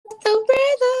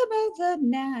of the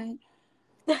night.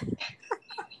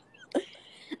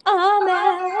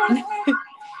 Oh,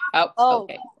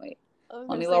 okay. Wait.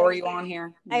 Let me lower you on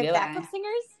here. I have backup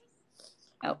singers.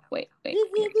 Oh, wait. There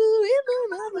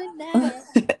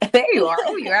you are.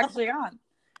 Oh, you're actually on.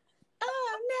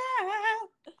 Oh, no.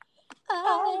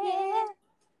 Oh, yeah.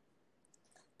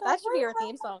 That should be your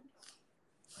theme song.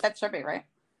 That should be, right?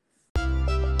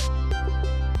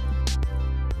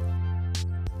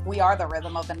 We are the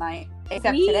rhythm of the night.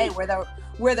 Except today, we're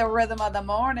the rhythm of the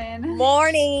morning.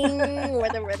 We're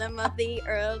the rhythm of the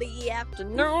early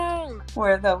afternoon.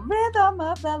 We're the rhythm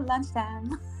of the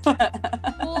lunchtime.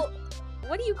 Well,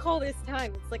 what do you call this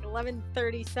time? It's like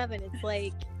 11:37. It's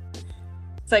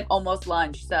like almost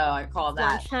lunch, so I call that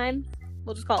lunchtime.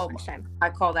 We'll just call it lunchtime. I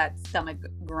call that stomach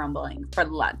grumbling for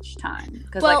lunchtime.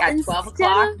 Because at 12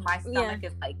 o'clock, my stomach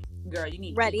is like, girl, you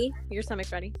need ready. Your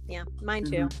stomach's ready. Yeah, mine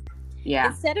too. Mm-hmm. Yeah.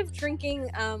 Instead of drinking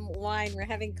wine, we're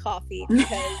having coffee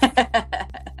because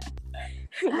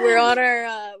we're on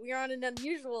an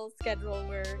unusual schedule.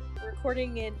 We're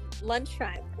recording in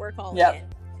lunchtime. We're calling it.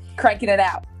 Cranking it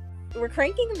out. We're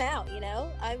cranking them out, you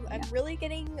know? I'm really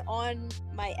getting on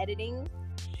my editing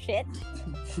shit.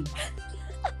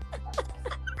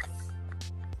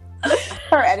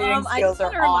 Her editing skills are on. I just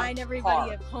want to remind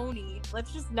everybody of Honey.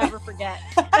 Let's just never forget.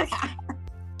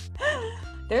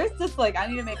 There's just I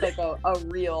need to make a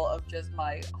reel of just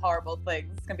my horrible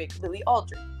things. It's gonna be completely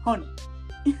altered. Honey.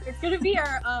 It's gonna be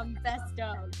our best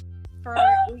of for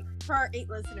our 8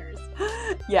 listeners.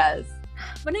 Yes.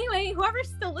 But anyway, whoever's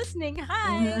still listening,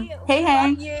 hi. Mm-hmm. Hey.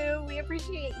 Love you. We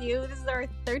appreciate you. This is our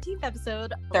 13th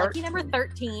episode. Lucky number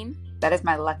 13. That is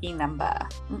my lucky number.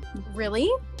 Really?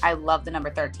 I love the number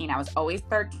 13. I was always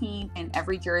 13 in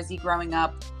every jersey growing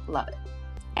up. Love it.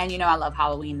 And I love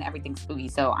Halloween and everything spooky,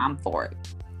 so I'm for it.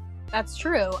 That's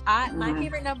true. My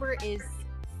favorite number is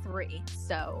 3.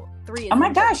 So 3 is oh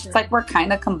my gosh, it's like we're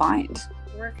kind of combined.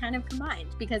 We're kind of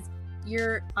combined because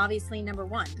you're obviously number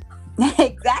 1.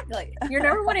 Exactly. You're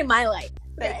number 1 in my life.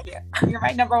 Thank you. You're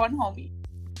my number 1 homie.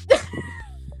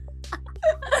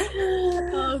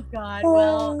 Oh God.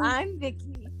 Well, I'm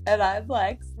Vicky. And I'm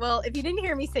Lex. Well, if you didn't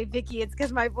hear me say Vicky, it's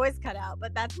because my voice cut out,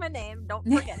 but that's my name. Don't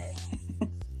forget it.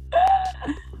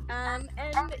 And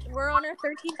we're on our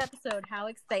 13th episode. How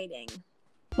exciting.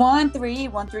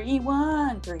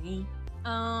 131313.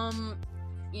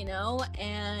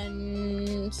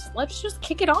 And let's just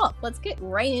kick it off. Let's get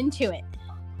right into it.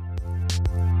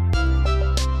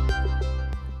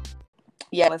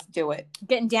 Yeah, let's do it.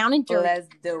 Getting down and dirty. Let's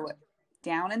do it.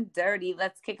 Down and dirty.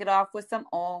 Let's kick it off with some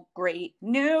all great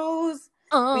news.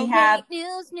 We have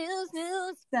news.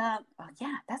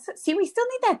 See, we still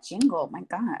need that jingle. My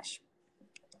gosh.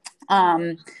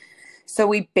 So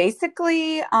we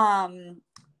basically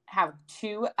have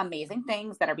 2 amazing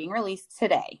things that are being released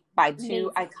today by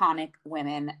 2 iconic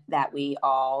women that we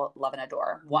all love and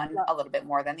adore. One a little bit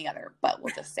more than the other, but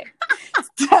we'll just say.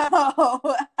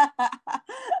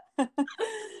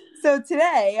 So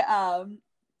today,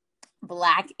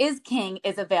 Black is King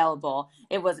is available.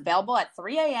 It was available at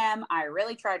 3 a.m. I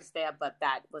really tried to stay up, but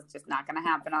that was just not going to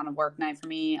happen on a work night for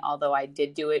me, although I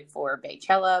did do it for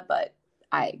Baychella, but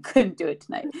I couldn't do it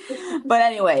tonight. But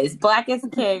anyways, Black is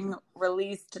King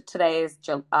released today is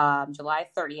July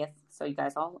 30th. So you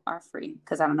guys all are free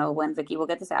because I don't know when Vicky will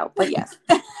get this out, but yes.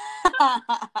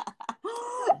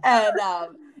 And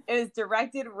it was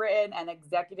directed, written, and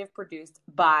executive produced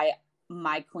by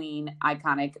my queen,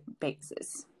 iconic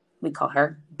Beezus. We call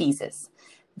her Beezus,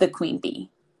 the Queen Bee,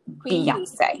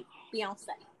 Beyonce.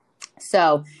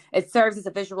 So it serves as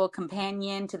a visual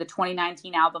companion to the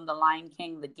 2019 album, The Lion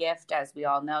King, The Gift. As we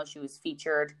all know, she was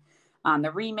featured on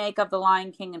the remake of The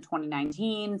Lion King in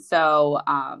 2019. So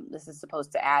this is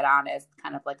supposed to add on as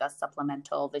kind of like a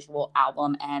supplemental visual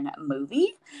album and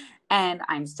movie. And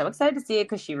I'm so excited to see it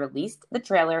because she released the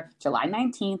trailer July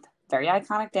 19th. Very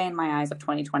iconic day in my eyes of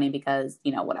 2020 because,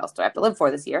 what else do I have to live for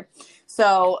this year?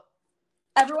 So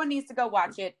everyone needs to go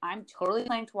watch it. I'm totally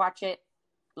planning to watch it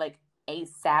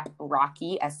ASAP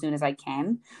Rocky as soon as I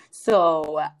can.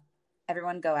 So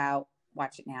everyone go out,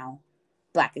 watch it now.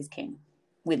 Black is King.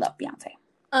 We love Beyonce.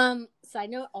 Side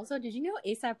note, also, did you know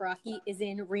ASAP Rocky is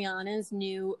in Rihanna's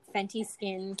new Fenty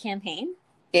Skin campaign?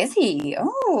 Is he?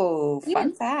 Oh,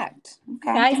 fun fact.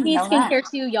 Okay. Guys need skincare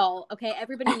too, y'all. Okay,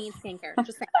 everybody needs skincare.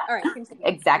 Just saying. All right, continue.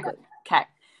 Exactly. Okay.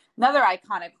 Another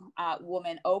iconic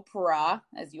woman, Oprah,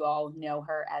 as you all know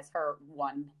her as her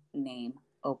one name,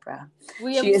 Oprah.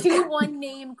 We have 2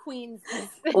 one-name queens.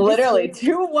 Literally,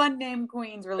 2 one-name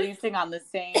queens releasing on the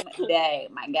same day.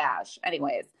 My gosh.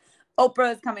 Anyways,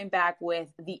 Oprah is coming back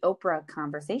with The Oprah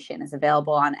Conversation. It's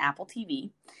available on Apple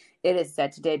TV. It is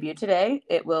set to debut today.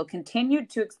 It will continue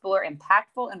to explore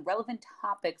impactful and relevant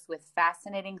topics with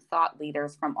fascinating thought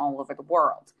leaders from all over the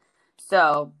world.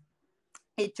 So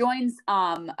it joins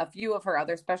a few of her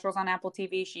other specials on Apple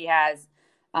TV. She has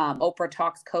Oprah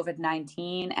Talks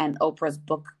COVID-19 and Oprah's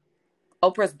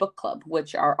Book Club,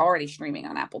 which are already streaming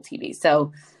on Apple TV.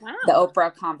 So the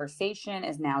Oprah Conversation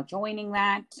is now joining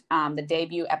that. The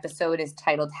debut episode is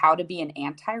titled How to Be an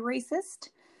Anti-Racist,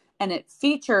 and it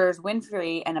features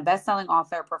Winfrey and a best-selling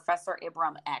author, Professor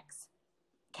Ibram X.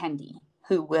 Kendi,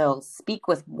 who will speak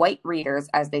with white readers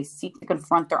as they seek to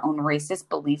confront their own racist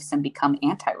beliefs and become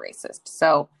anti-racist.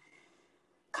 So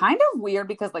kind of weird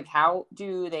because, like, how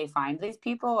do they find these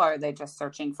people? Are they just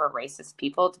searching for racist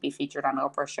people to be featured on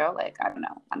Oprah's show? Like, I don't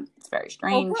know. It's very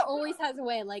strange. Oprah always has a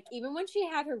way. Like, even when she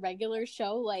had her regular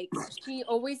show, like, she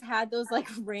always had those, like,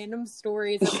 random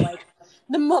stories of, like,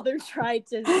 the mother tried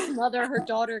to smother her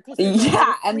daughter.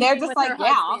 Yeah, and they're just like,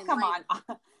 yeah, I'll come on.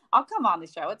 I'll come on the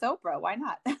show. It's Oprah. Why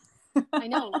not? I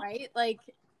know, right? Like,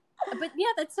 but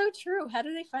yeah, that's so true. How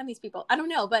do they find these people? I don't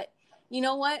know, but you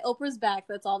know what? Oprah's back.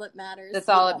 That's all that matters. That's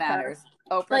all that matters.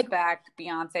 Oprah's back.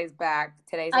 Beyonce's back.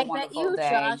 Today's a wonderful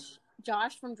day.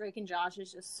 Josh from Drake and Josh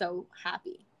is just so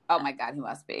happy. Oh my God, he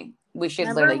must be. We should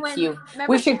cue.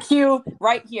 We should cue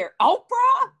right here. Oprah.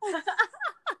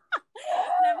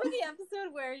 Remember the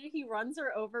episode where he runs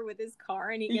her over with his car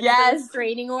and he gets a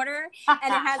restraining order and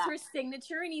it has her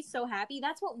signature and he's so happy?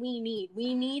 That's what we need.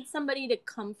 We need somebody to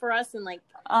come for us and like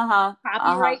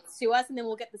copyright sue us, and then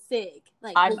we'll get the SIG.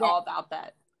 Like, I'm all about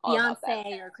that.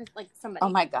 Beyonce or like somebody. Oh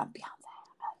my God,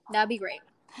 Beyonce. That'd be great.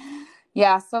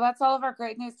 Yeah, so that's all of our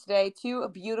great news today. 2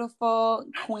 beautiful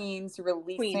queens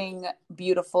releasing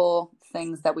beautiful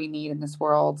things that we need in this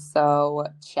world. So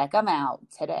check them out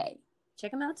today.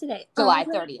 Check them out today. July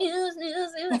 30th. News.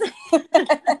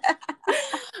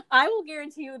 I will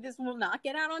guarantee you this will not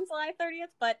get out on July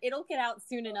 30th, but it'll get out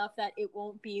soon enough that it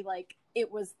won't be like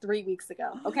it was 3 weeks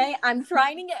ago. Okay? I'm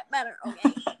trying to get better,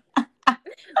 okay?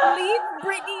 Leave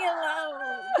Britney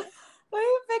alone.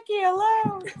 Leave Vicky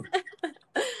alone.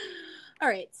 All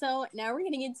right, so now we're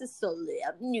getting into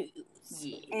celeb news.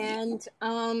 Yeah. And,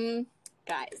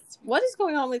 guys, what is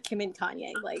going on with Kim and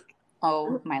Kanye? Like,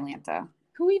 oh, my Lanta.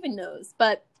 Who even knows?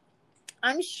 But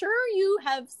I'm sure you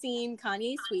have seen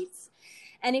Kanye's tweets.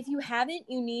 And if you haven't,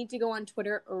 you need to go on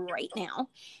Twitter right now.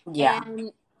 Yeah.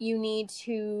 And you need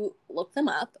to look them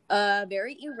up.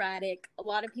 Very erratic. A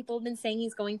lot of people have been saying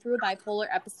he's going through a bipolar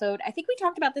episode. I think we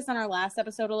talked about this on our last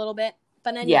episode a little bit.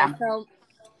 But anyway, so,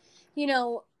 you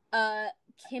know,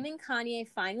 Kim and Kanye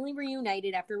finally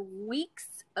reunited after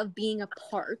weeks of being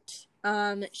apart.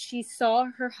 She saw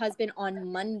her husband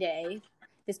on Monday.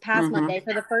 This past Monday,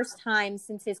 for the first time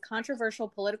since his controversial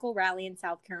political rally in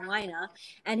South Carolina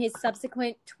and his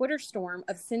subsequent Twitter storm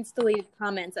of since-deleted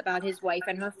comments about his wife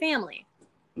and her family.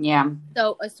 Yeah.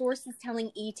 So a source is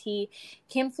telling ET,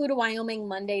 Kim flew to Wyoming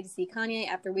Monday to see Kanye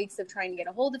after weeks of trying to get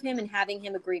a hold of him and having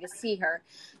him agree to see her.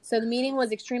 So the meeting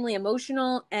was extremely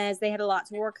emotional as they had a lot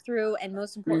to work through and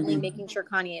most importantly, making sure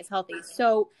Kanye is healthy.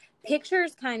 So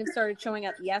pictures kind of started showing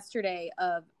up yesterday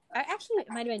of actually, it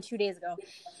might have been 2 days ago,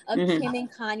 of Kim and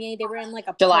Kanye. They were in like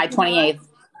a July 28th.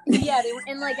 Yeah, they were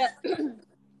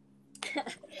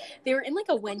in like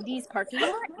a Wendy's parking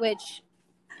lot, which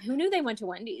who knew they went to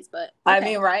Wendy's? But okay. I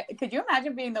mean, right? Could you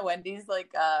imagine being the Wendy's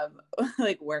like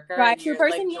worker? Drive-through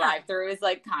person, like, drive-through is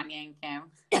like Kanye and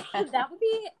Kim. That would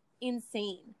be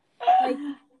insane. Like,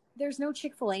 there's no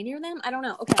Chick-fil-A near them. I don't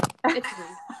know. Okay, it's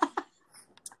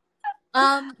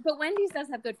but Wendy's does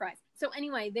have good fries. So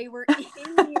anyway, they were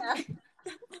in the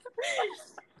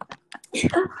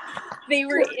they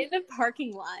were in the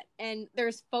parking lot, and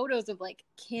there's photos of like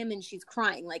Kim, and she's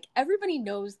crying. Like everybody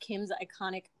knows Kim's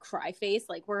iconic cry face,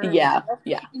 like where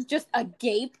it's just a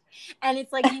gape, and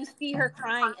it's like you see her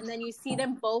crying, and then you see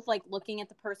them both like looking at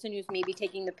the person who's maybe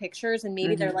taking the pictures, and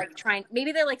maybe they're like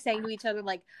maybe they're like saying to each other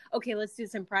like, okay, let's do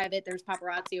some private. There's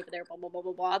paparazzi over there, blah blah blah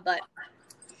blah blah, but.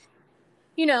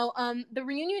 You know, the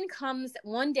reunion comes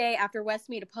one day after West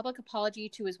made a public apology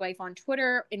to his wife on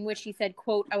Twitter in which he said,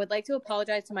 quote, I would like to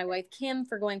apologize to my wife, Kim,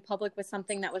 for going public with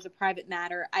something that was a private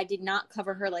matter. I did not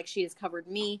cover her like she has covered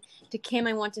me. To Kim,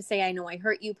 I want to say I know I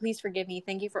hurt you. Please forgive me.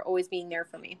 Thank you for always being there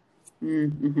for me.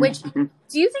 Which, do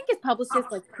you think his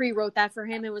publicist like pre-wrote that for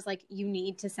him? It was like, you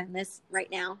need to send this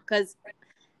right now? Because it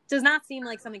does not seem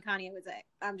like something Kanye would say.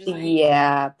 I'm just saying.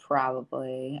 Yeah,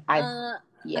 probably. I don't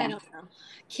know.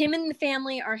 Kim and the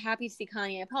family are happy to see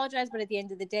Kanye apologize, but at the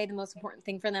end of the day, the most important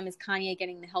thing for them is Kanye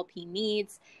getting the help he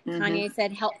needs. Kanye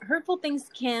said hurtful things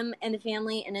to Kim and the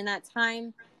family, and in that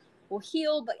time, will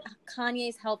heal, but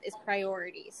Kanye's health is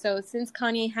priority. So since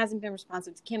Kanye hasn't been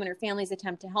responsive to Kim and her family's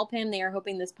attempt to help him, they are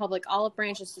hoping this public olive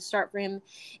branch is to start for him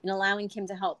in allowing Kim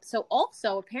to help. So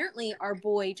also, apparently, our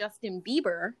boy Justin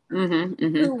Bieber,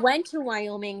 who went to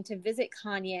Wyoming to visit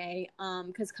Kanye,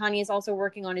 because Kanye is also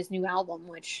working on his new album,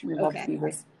 which, okay.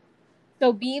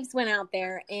 So Biebs went out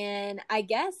there, and I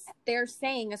guess they're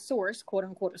saying a source, quote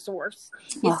unquote, a source,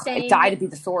 is saying, I die to be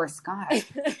the source. God,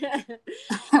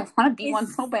 I want to be one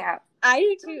so bad. I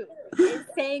do too. Is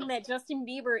saying that Justin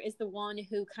Bieber is the one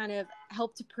who kind of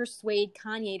helped to persuade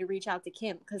Kanye to reach out to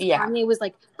Kim, because Kanye was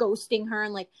like ghosting her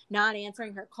and like not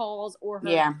answering her calls or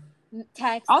her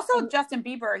texts. Also, Justin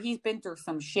Bieber, he's been through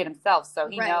some shit himself, so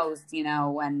he knows,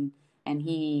 and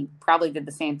he probably did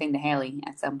the same thing to Hailey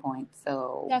at some point.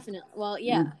 So definitely. Well,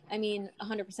 yeah. I mean,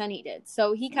 100% he did.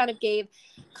 So he kind of gave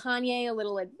Kanye a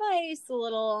little advice, a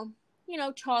little,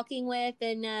 talking with.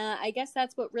 And I guess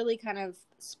that's what really kind of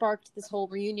sparked this whole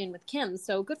reunion with Kim.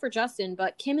 So good for Justin.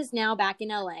 But Kim is now back in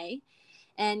LA.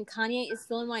 And Kanye is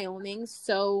still in Wyoming.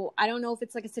 So I don't know if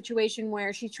it's like a situation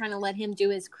where she's trying to let him do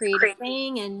his creative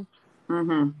thing and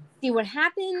see what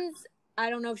happens. I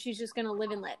don't know if she's just going to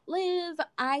live and let live.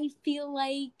 I feel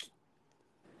like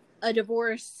a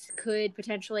divorce could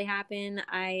potentially happen.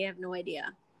 I have no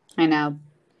idea. I know.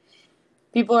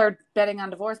 People are betting on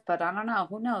divorce, but I don't know.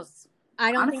 Who knows?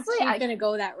 I don't think she's going to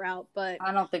go that route, but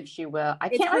I don't think she will. I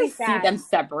can't really see them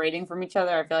separating from each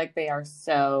other. I feel like they are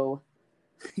so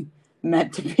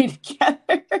meant to be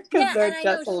together because they're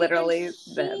just literally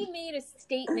them. She made a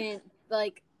statement,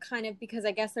 like, kind of because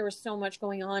I guess there was so much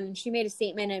going on, and she made a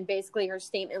statement, and basically her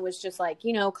statement was just like,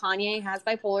 Kanye has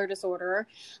bipolar disorder.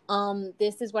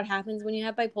 This is what happens when you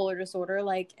have bipolar disorder.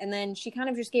 Like, and then she kind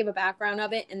of just gave a background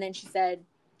of it, and then she said,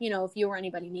 if you or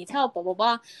anybody needs help, blah, blah,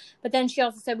 blah. But then she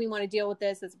also said, we want to deal with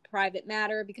this as a private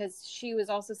matter, because she was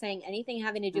also saying anything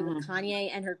having to do with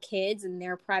Kanye and her kids and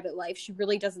their private life, she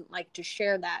really doesn't like to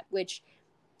share that, which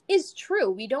is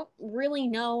true. We don't really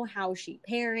know how she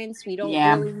parents. We don't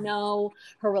really know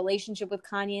her relationship with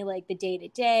Kanye, like the day to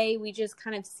day. We just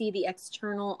kind of see the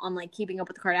external on like Keeping Up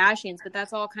with the Kardashians, but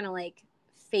that's all kind of like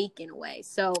fake in a way.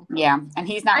 So and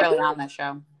he's not really on that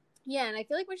show. Yeah, and I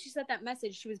feel like when she sent that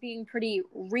message, she was being pretty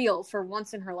real for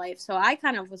once in her life. So I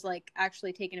kind of was like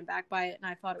actually taken aback by it,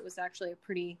 and I thought it was actually a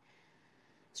pretty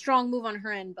strong move on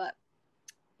her end, but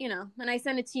and I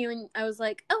sent it to you and I was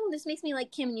like, oh, this makes me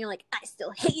like Kim. And you're like, I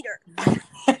still hate her.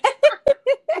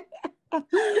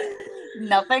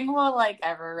 Nothing will like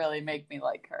ever really make me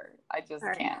like her. I just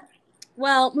can't.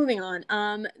 Well, moving on.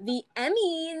 The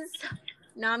Emmys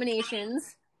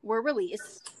nominations were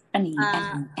released. Emmy.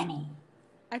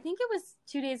 I think it was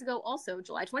 2 days ago also,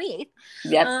 July 28th.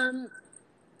 Yep.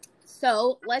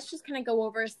 So let's just kind of go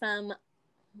over some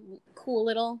cool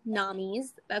little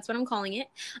nommies. That's what I'm calling it.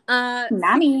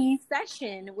 Nommies.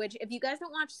 Succession, which if you guys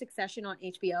don't watch Succession on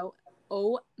HBO,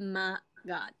 oh my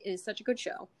God, it is such a good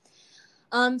show.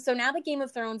 So now that Game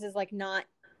of Thrones is like not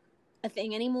a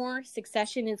thing anymore,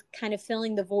 Succession is kind of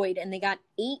filling the void, and they got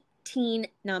 18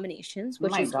 nominations,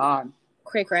 which is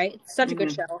cray-cray. It's such a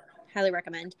good show. Highly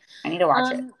recommend. I need to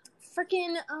watch it.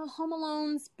 Freaking Home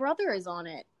Alone's brother is on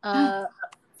it.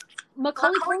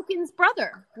 Macaulay Culkin's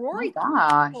brother, Rory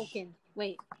Culkin.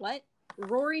 Wait, what?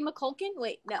 Rory McCulkin?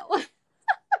 Wait, no.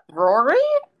 Rory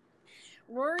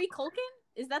Culkin?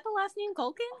 Is that the last name,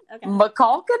 Culkin? Okay.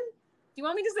 McCulkin? Do you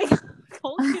want me to say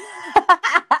Culkin?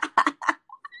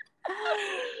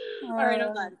 All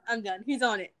right, I'm done. He's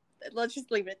on it. Let's just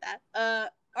leave it at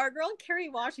that. Our girl Kerry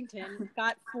Washington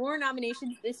got 4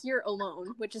 nominations this year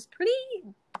alone, which is pretty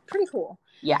cool.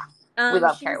 Yeah. We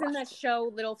love she was in that show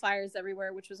Little Fires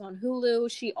Everywhere, which was on Hulu.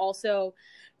 She also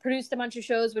produced a bunch of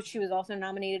shows, which she was also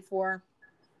nominated for.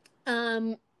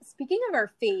 Speaking of our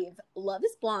fave, Love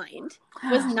is Blind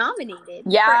was nominated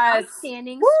for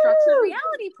Outstanding Structured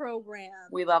Reality Program.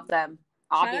 We love them.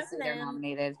 Obviously, they're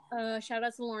nominated. Shout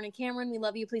out to Lauren and Cameron. We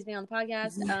love you. Please be on the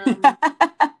podcast.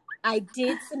 I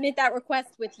did submit that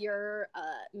request with your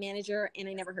manager, and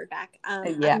I never heard back.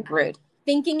 Rude.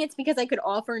 Thinking it's because I could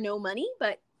offer no money,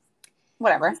 but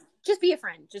whatever. Just be a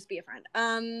friend.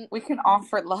 We can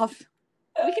offer love.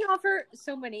 We can offer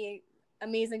so many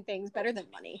amazing things better than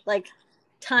money, like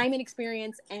time and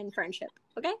experience and friendship.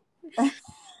 Okay.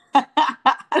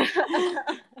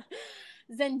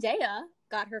 Zendaya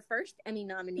got her first Emmy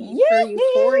nominee for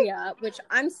Euphoria, which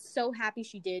I'm so happy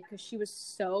she did because she was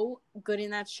so good in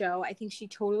that show. I think she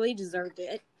totally deserved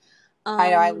it.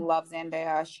 I know. I love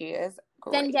Zendaya. She is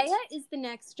great. Zendaya is the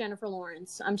next Jennifer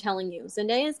Lawrence. I'm telling you.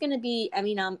 Zendaya is going to be,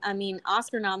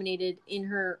 Oscar nominated in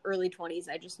her early 20s.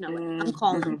 I just know it. I'm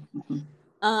calling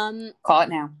it. Call it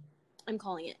now. I'm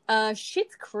calling it.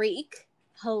 Schitt's Creek,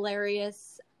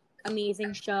 hilarious,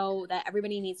 amazing show that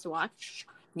everybody needs to watch.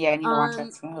 Yeah, I need to watch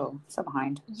that too. So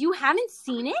behind. You haven't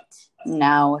seen it?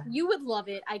 No. You would love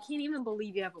it. I can't even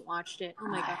believe you haven't watched it. Oh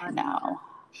my God. No.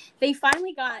 They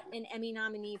finally got an Emmy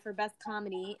nominee for Best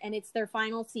Comedy, and it's their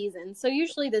final season. So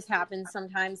usually this happens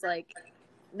sometimes, like,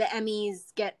 the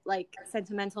Emmys get, like,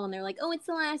 sentimental, and they're like, oh, it's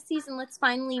the last season, let's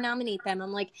finally nominate them.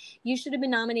 I'm like, you should have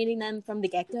been nominating them from the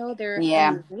get-go. They're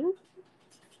amazing.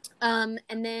 And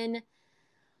then,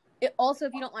 also,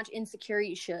 if you don't watch Insecure,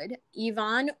 you should.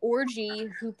 Yvonne Orji,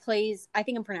 who plays, I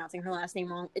think I'm pronouncing her last name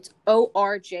wrong. It's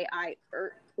O-R-J-I,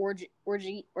 Orji.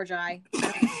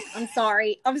 I'm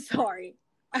sorry.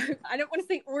 I don't want to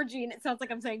say orgy, and it sounds like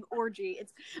I'm saying orgy.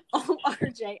 It's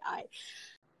O-R-J-I.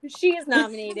 She is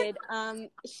nominated.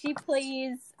 She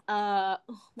plays, oh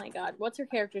my God, what's her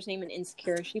character's name in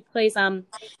Insecure? She plays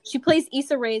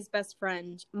Issa Rae's best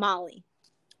friend, Molly.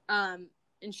 And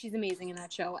she's amazing in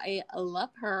that show. I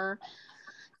love her.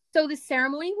 So the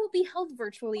ceremony will be held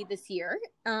virtually this year.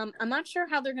 I'm not sure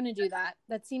how they're going to do that.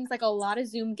 That seems like a lot of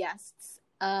Zoom guests.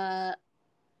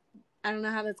 I don't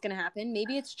know how that's going to happen.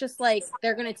 Maybe it's just like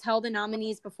they're going to tell the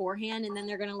nominees beforehand, and then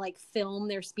they're going to like film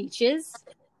their speeches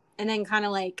and then kind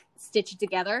of like stitch it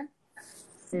together.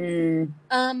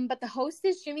 But the host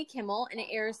is Jimmy Kimmel, and it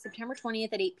airs September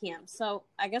 20th at 8 p.m. So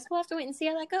I guess we'll have to wait and see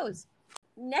how that goes.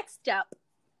 Next up,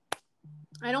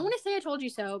 I don't want to say I told you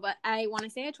so, but I want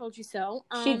to say I told you so.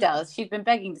 She does. She's been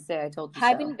begging to say I told you so.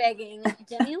 I've been begging.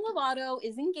 Demi Lovato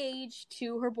is engaged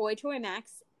to her boy Troy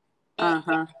Max.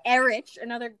 Erich,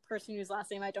 another person whose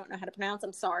last name I don't know how to pronounce.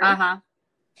 I'm sorry.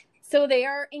 So they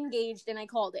are engaged, and I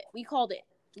called it. We called it.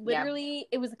 Literally,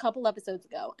 It was a couple episodes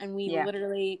ago, and we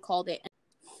literally called it.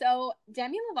 So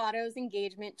Demi Lovato's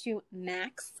engagement to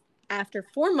Max after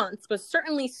 4 months was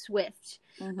certainly swift.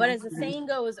 But as the saying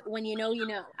goes, when you know, you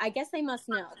know. I guess they must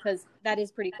know, because that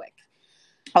is pretty quick.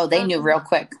 Oh, they knew real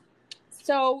quick.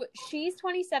 So she's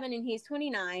 27 and he's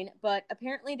 29, but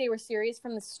apparently they were serious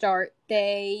from the start.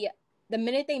 The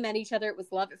minute they met each other, it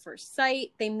was love at first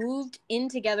sight. They moved in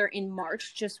together in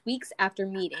March, just weeks after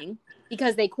meeting,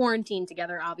 because they quarantined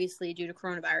together, obviously, due to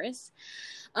coronavirus.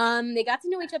 They got to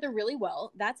know each other really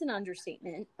well. That's an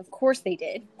understatement. Of course they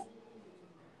did.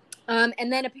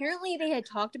 And then apparently they had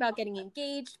talked about getting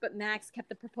engaged, but Max kept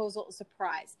the proposal a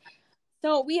surprise.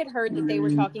 So we had heard that they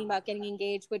were talking about getting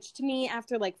engaged, which to me,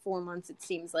 after like 4 months, it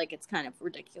seems like it's kind of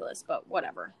ridiculous, but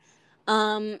whatever.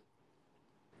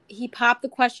 He popped the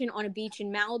question on a beach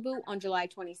in Malibu on July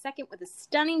 22nd with a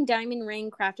stunning diamond ring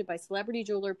crafted by celebrity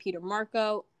jeweler Peter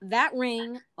Marco. That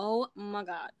ring, oh my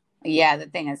God. Yeah, the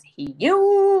thing is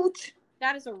huge.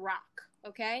 That is a rock,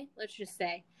 okay? Let's just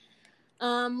say.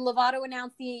 Lovato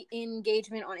announced the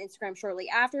engagement on Instagram shortly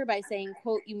after by saying,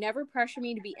 quote, "You never pressure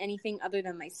me to be anything other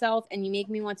than myself, and you make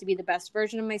me want to be the best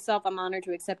version of myself. I'm honored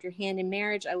to accept your hand in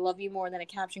marriage. I love you more than a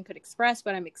caption could express,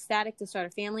 but I'm ecstatic to start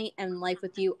a family and life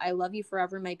with you. I love you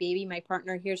forever, my baby, my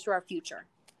partner. Here's to our future."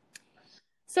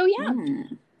 So yeah,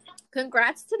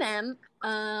 congrats to them.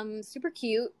 Super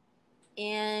cute,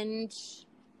 and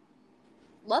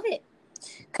love it.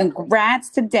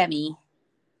 Congrats to Demi.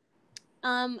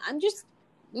 I'm just,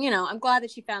 I'm glad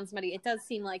that she found somebody. It does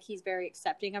seem like he's very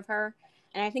accepting of her.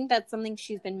 And I think that's something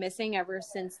she's been missing ever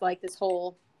since, like, this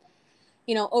whole,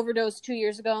 overdose 2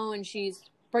 years ago. And she's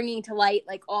bringing to light,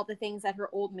 like, all the things that her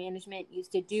old management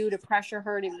used to do to pressure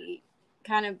her to be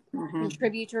kind of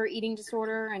contribute to her eating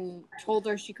disorder, and told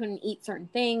her she couldn't eat certain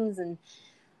things and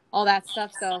all that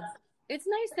stuff. So it's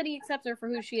nice that he accepts her for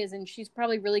who she is. And she's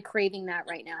probably really craving that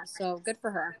right now. So good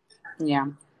for her. Yeah.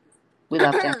 We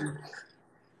love Demi.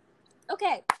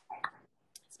 Okay.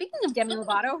 Speaking of Demi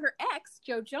Lovato, her ex,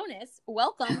 Joe Jonas,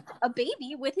 welcomed a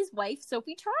baby with his wife,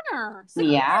 Sophie Turner. So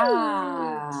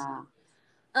yeah.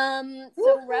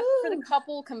 So rep for the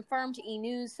couple confirmed to E!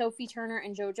 News, Sophie Turner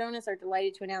and Joe Jonas are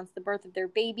delighted to announce the birth of their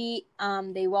baby.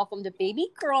 They welcomed a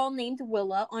baby girl named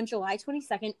Willa on July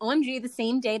 22nd. OMG, the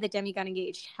same day that Demi got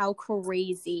engaged. How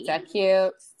crazy. So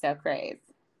cute. So crazy.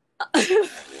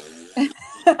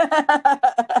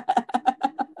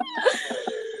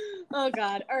 Oh,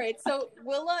 God. All right. So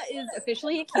Willa is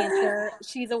officially a Cancer.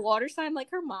 She's a water sign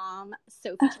like her mom,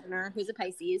 Sophie Turner, who's a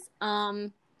Pisces.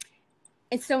 And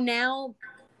so now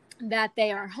that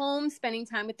they are home, spending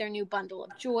time with their new bundle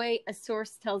of joy, a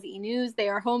source tells E! News they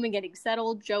are home and getting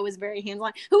settled. Joe is very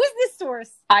hands-on. Who is this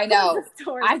source? I know.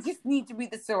 Source? I just need to be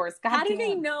the source. How do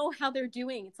they know how they're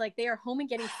doing? It's like they are home and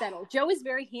getting settled. Joe is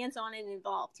very hands-on and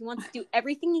involved. He wants to do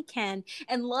everything he can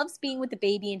and loves being with the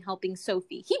baby and helping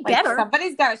Sophie. He better.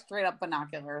 Somebody's got straight up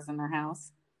binoculars in their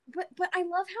house. But I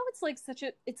love how it's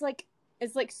like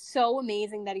It's like so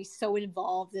amazing that he's so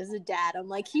involved as a dad. I'm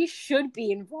like, he should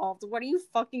be involved. What are you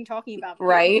fucking talking about?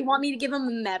 Right? You want me to give him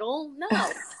a medal? No.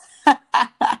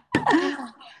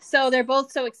 So they're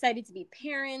both so excited to be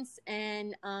parents,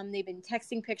 and they've been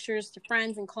texting pictures to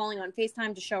friends and calling on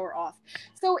FaceTime to show her off.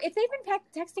 So if they've been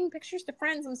texting pictures to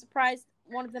friends, I'm surprised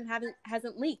one of them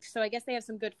hasn't leaked. So I guess they have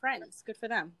some good friends. Good for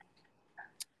them.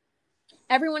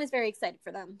 Everyone is very excited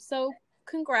for them. So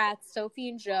congrats, Sophie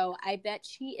and Joe. I bet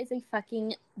she is a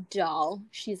fucking doll.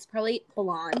 She's probably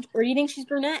blonde. Or do you think she's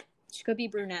brunette? She could be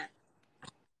brunette.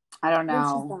 I don't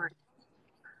know.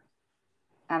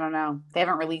 I don't know. They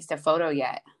haven't released a photo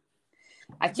yet.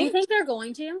 Do you think they're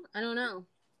going to? I don't know.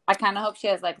 I kind of hope she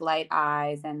has like light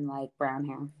eyes and like brown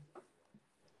hair.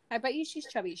 I bet you she's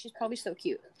chubby. She's probably so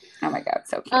cute. Oh my God,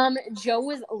 so cute. Joe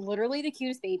was literally the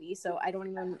cutest baby, so I don't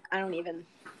even.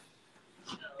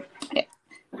 Yeah.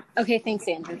 Okay, thanks,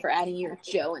 Andrew, for adding your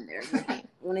Joe in there. I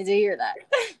wanted to hear that.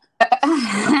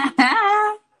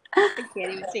 I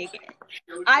can't even take it.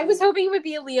 I was hoping it would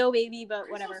be a Leo baby, but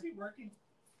whatever.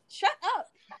 Shut up.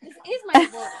 This is my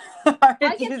work.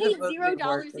 I get paid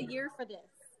 $0 a year for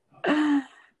this.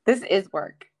 This is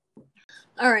work.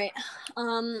 All right.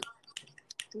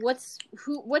 What's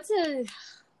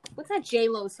that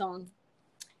J-Lo song?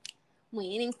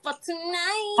 Waiting for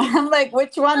tonight. I'm like,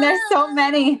 which one? There's so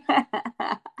many.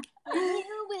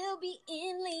 You will be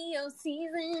in Leo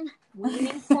season.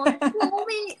 Waiting for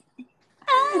it.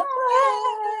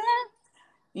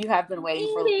 You have been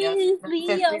waiting for Leo since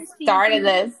we started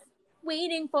this.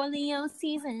 Waiting for Leo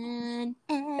season.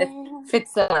 It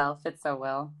fits so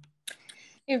well.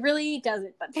 It really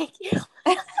doesn't, but thank you.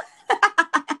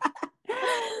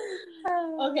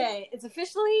 Okay, it's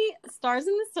officially Stars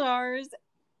in the Stars,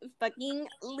 fucking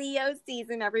Leo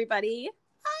season, everybody.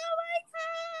 Oh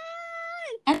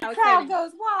my God! And the crowd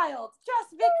goes wild.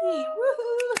 Just Vicky.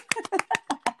 Woohoo!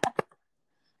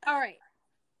 All right.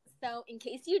 So, in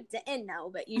case you didn't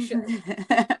know, but you should,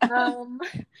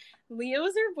 Leos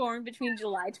are born between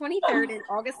July 23rd and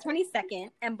August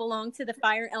 22nd and belong to the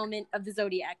fire element of the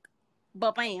zodiac.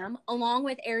 Bam, along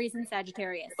with Aries and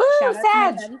Sagittarius. Woo, Shout out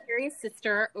Sag. to my Sagittarius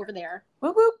sister over there.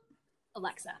 Whoop, whoop.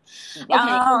 Alexa. Yes. Okay,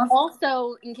 and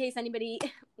also, in case anybody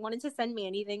wanted to send me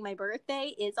anything, my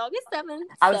birthday is August 7th.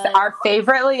 Our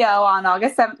favorite Leo on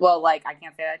August 7th. Well, like, I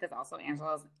can't say that because also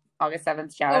Angela's August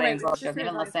 7th. Shout out Angela. She doesn't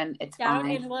even listen. It's Shout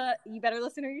fine. out Angela. You better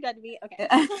listen or you're dead to me. Okay.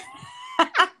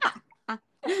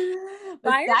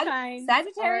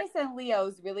 Sagittarius and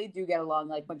Leos really do get along.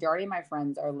 Like, majority of my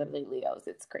friends are literally Leos.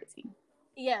 It's crazy.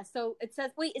 Yeah, so it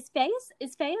says, wait, is Faye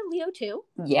a Leo too?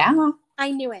 Yeah.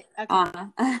 I knew it. Okay.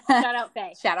 Shout out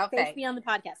Faye. Shout out Faye. Be on the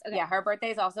podcast. Okay. Yeah, her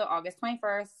birthday is also August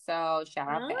 21st, so shout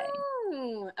out Faye.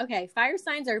 Okay. Fire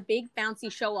signs are big, bouncy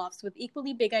show-offs with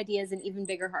equally big ideas and even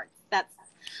bigger hearts. That's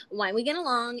why we get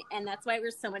along, and that's why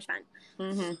we're so much fun.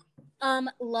 Mm-hmm.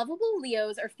 Lovable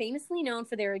Leos are famously known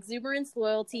for their exuberance,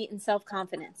 loyalty, and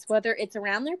self-confidence. Whether it's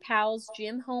around their pals,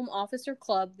 gym, home, office, or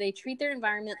club, they treat their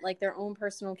environment like their own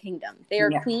personal kingdom. They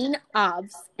are queen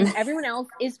obs, and everyone else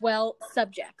is, well,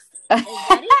 subjects. And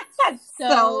that is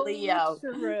so Leo.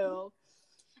 True.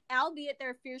 Albeit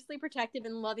they're fiercely protective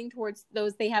and loving towards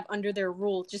those they have under their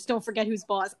rule. Just don't forget who's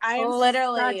boss. I am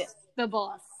literally the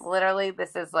boss. Literally,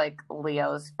 this is like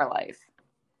Leos for life.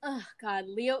 Oh, God.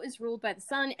 Leo is ruled by the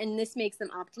sun, and this makes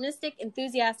them optimistic,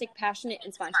 enthusiastic, passionate,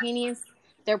 and spontaneous.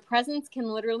 Their presence can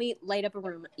literally light up a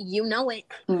room. You know it.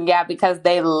 Yeah, because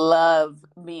they love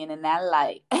being in that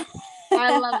light.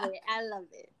 I love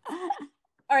it.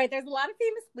 All right, there's a lot of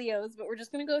famous Leos, but we're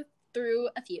just going to go through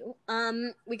a few.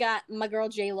 We got my girl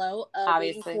J-Lo.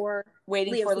 Obviously.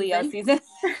 Waiting for Leo season.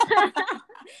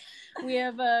 We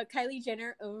have Kylie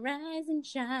Jenner, Arise and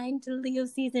Shine to Leo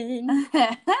season.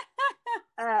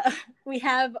 We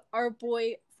have our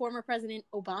boy, former President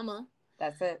Obama.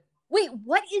 That's it. Wait,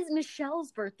 what is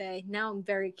Michelle's birthday? Now I'm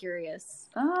very curious.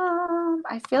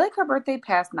 I feel like her birthday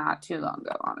passed not too long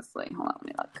ago, honestly. Hold on, let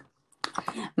me look.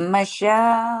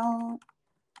 Michelle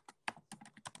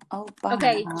Obama.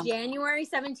 Okay, January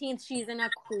 17th, she's an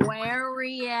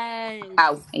Aquarius.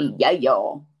 Oh, yeah,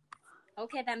 yo.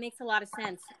 Okay, that makes a lot of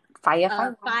sense.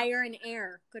 Fire and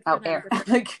air. Good for them.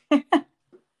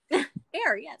 Air.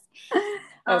 Air, yes.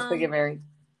 I was thinking married.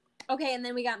 Okay, and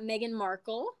then we got Meghan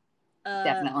Markle.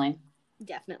 Definitely.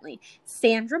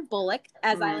 Sandra Bullock,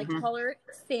 as I like to call her,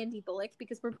 Sandy Bullock,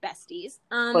 because we're besties.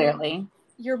 Clearly.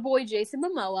 Your boy Jason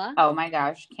Momoa. Oh my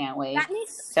gosh, can't wait. That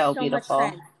makes so beautiful.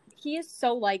 Much sense. He is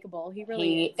so likable. He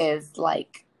really is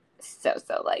like so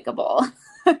likable.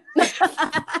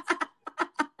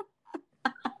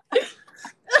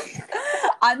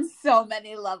 On so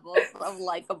many levels of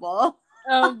likable.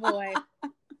 Oh boy.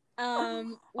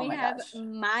 We have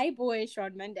my boy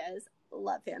Shawn Mendes.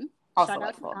 Love him. Also Shout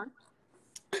out wonderful.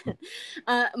 to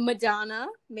Shawn. Madonna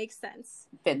makes sense.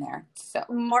 Been there. So.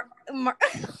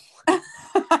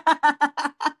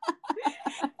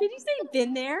 Did you say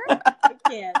been there? I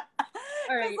can't.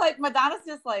 All right. It's like Madonna's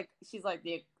just like she's like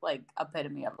the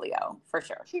epitome of Leo for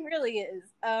sure. She really is.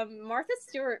 Martha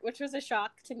Stewart, which was a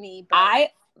shock to me, but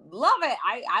I love it.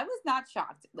 I was not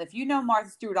shocked. If you know Martha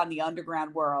Stewart on the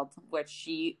underground world, which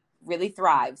she really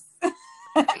thrives,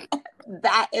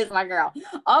 that is my girl.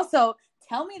 Also,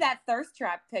 tell me that thirst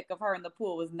trap pic of her in the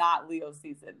pool was not Leo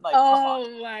season. Like,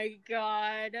 oh my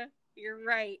God. You're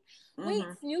right. Mm-hmm. Wait,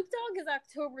 Snoop Dogg is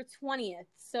October 20th.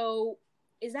 So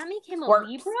does that make him Scorps. a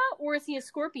Libra or is he a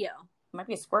Scorpio? Might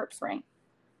be a Scorps, right?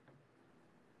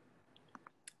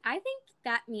 I think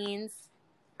that means,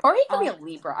 or he could be a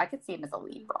Libra. I could see him as a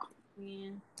Libra.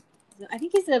 Yeah, I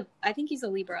think he's a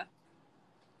Libra.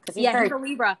 He's he's a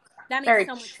Libra. That makes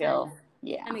so much chill. sense.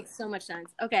 Yeah, that makes so much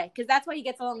sense. Okay, because that's why he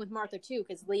gets along with Martha too.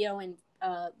 Because Leo and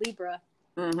Libra.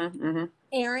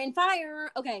 Air and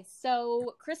fire. Okay,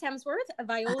 so Chris Hemsworth,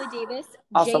 Viola Davis,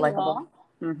 also J. likable.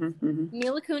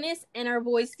 Mila Kunis, and our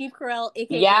boy Steve Carell,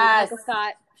 aka yes. Michael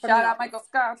Scott. Shout out Michael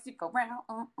Scott. Stick around.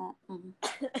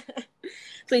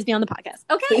 Please be on the podcast.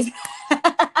 Okay.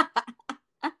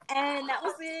 And that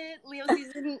was it. Leo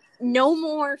season. No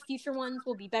more future ones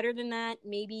will be better than that.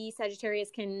 Maybe Sagittarius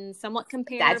can somewhat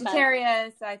compare.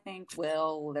 Sagittarius, I think,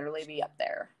 will literally be up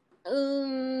there.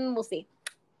 We'll see.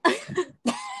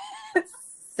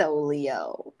 So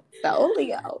Leo. All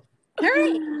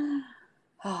right.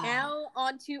 Now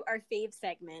on to our fave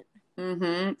segment.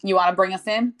 You want to bring us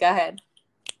in? Go ahead.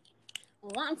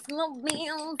 What's the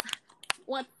bills?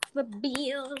 What's the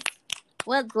bills?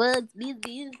 What's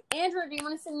biz? Andrew, do you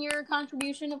want to sing your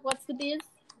contribution of what's the biz?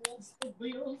 What's the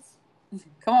bills?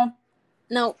 Come on.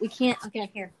 No, we can't. Okay,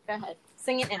 here. Go ahead.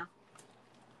 Sing it now.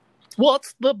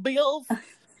 What's the bills?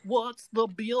 What's the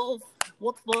bills?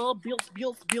 What's the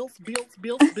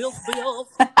bills?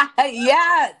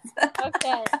 Yes.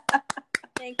 Okay.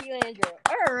 Thank you, Andrew.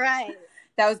 All right.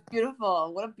 That was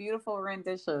beautiful. What a beautiful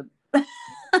rendition.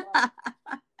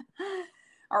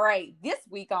 All right. This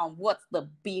week on What's the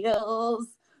Bills,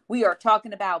 we are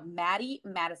talking about Maddie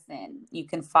Madison. You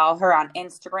can follow her on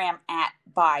Instagram at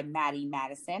by Maddie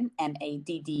Madison,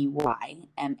 MaddieMadison.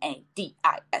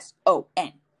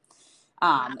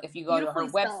 If you go to her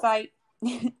website,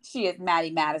 she is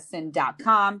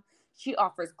MaddieMadison.com. She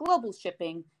offers global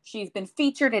shipping. She's been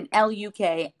featured in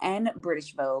LUK and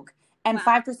British Vogue, and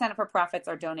 5% of her profits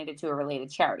are donated to a related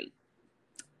charity.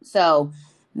 So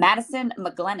Madison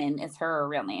McGlennon is her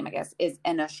real name, I guess, is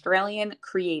an Australian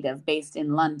creative based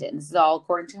in London. This is all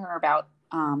according to her about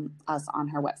us on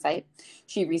her website.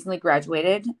 She recently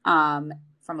graduated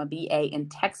from a BA in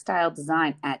textile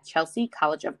design at Chelsea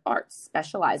College of Arts,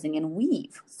 specializing in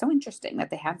weave. So interesting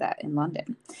that they have that in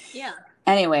London. Yeah.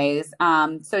 Anyways,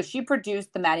 so she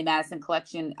produced the Maddie Madison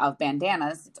collection of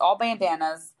bandanas. It's all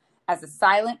bandanas as a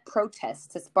silent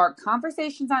protest to spark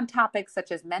conversations on topics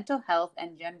such as mental health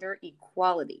and gender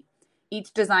equality.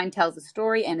 Each design tells a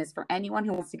story and is for anyone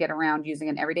who wants to get around using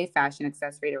an everyday fashion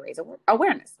accessory to raise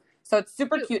awareness. So it's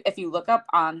super cute. If you look up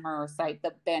on her site,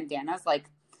 the bandanas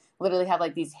like literally have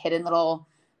like these hidden little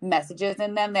messages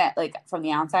in them that like from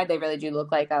the outside, they really do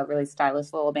look like a really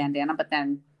stylish little bandana. But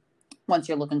then once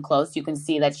you're looking close, you can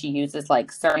see that she uses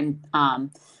like certain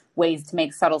ways to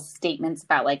make subtle statements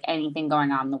about like anything going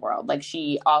on in the world. Like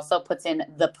she also puts in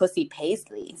the Pussy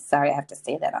Paisley. Sorry, I have to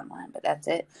say that online, but that's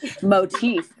it.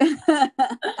 Motif.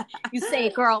 You say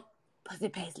it, girl. Pussy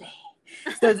Paisley.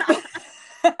 So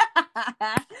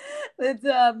it's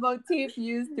a motif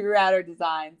used throughout her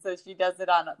design. So she does it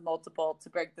on multiple to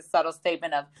break the subtle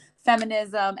statement of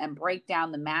feminism and break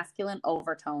down the masculine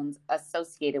overtones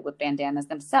associated with bandanas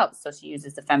themselves. So she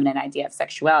uses the feminine idea of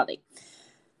sexuality.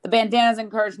 The bandanas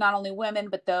encourage not only women,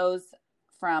 but those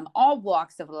from all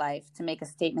walks of life to make a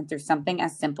statement through something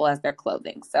as simple as their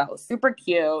clothing. So super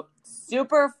cute,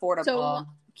 super affordable. So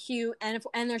cute, and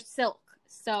they're silk.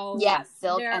 So yeah,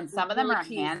 silk, and some of them are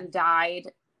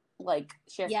hand-dyed. Like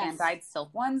she has hand-dyed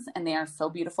silk ones, and they are so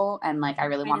beautiful. And like I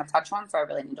really want to touch one, so I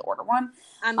really need to order one.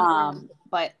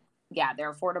 But yeah,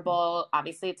 they're affordable.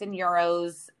 Obviously, it's in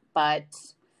euros, but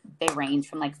they range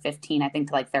from like 15, I think,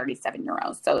 to like 37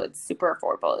 euros. So it's super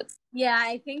affordable.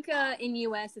 I think in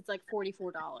US it's like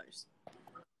 $44.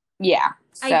 Yeah.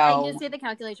 So I just did the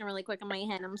calculation really quick in my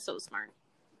head. I'm so smart.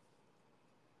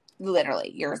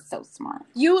 Literally, you're so smart.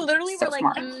 You literally were like,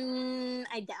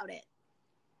 I doubt it.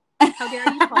 How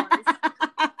dare you pause?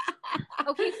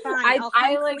 Okay, fine. I'll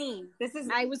find Queen.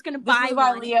 I was gonna buy this is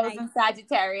why Leos and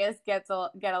Sagittarius get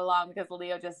along, because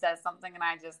Leo just says something and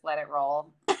I just let it roll.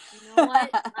 You know what?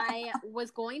 I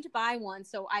was going to buy one,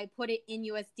 so I put it in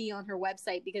USD on her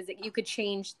website because you could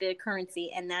change the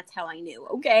currency, and that's how I knew.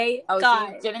 Okay. Oh, so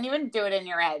you didn't even do it in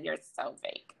your head. You're so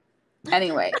fake.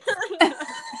 Anyway.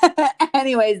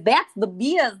 Anyways, that's the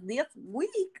biz this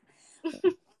week.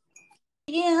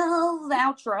 Bills,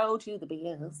 outro to the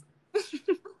biz.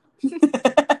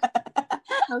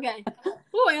 Okay.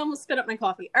 Oh, I almost spit up my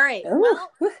coffee. All right. Well,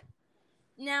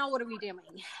 now what are we doing?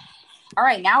 All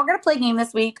right. Now we're going to play a game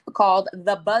this week called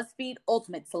the BuzzFeed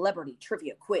Ultimate Celebrity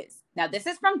Trivia Quiz. Now, this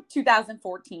is from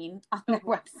 2014 on their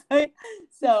website.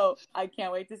 So I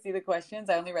can't wait to see the questions.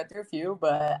 I only read through a few,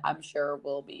 but I'm sure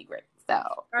will be great.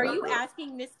 So, are you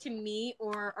asking this to me,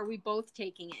 or are we both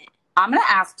taking it? I'm going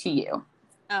to ask to you.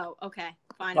 Oh, okay.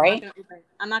 Fine. Right?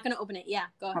 I'm not going to open it. Yeah,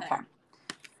 go ahead. Okay.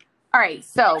 All right,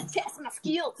 so let's test my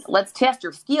skills. Let's test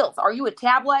your skills. Are you a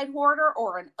tabloid hoarder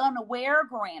or an unaware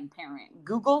grandparent?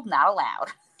 Googled, not allowed.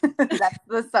 That's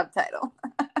the subtitle.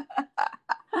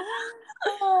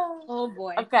 Oh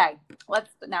boy. Okay,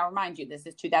 let's now remind you, this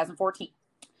is 2014.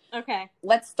 Okay.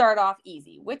 Let's start off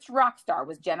easy. Which rock star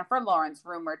was Jennifer Lawrence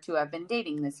rumored to have been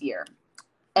dating this year?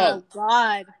 Oh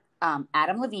God.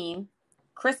 Adam Levine,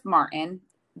 Chris Martin,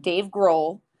 Dave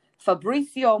Grohl,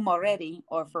 Fabrizio Moretti,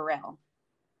 or Pharrell?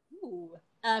 Ooh,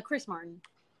 Chris Martin.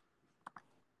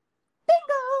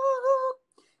 Bingo!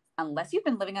 Unless you've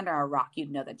been living under a rock,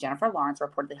 you'd know that Jennifer Lawrence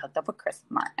reportedly hooked up with Chris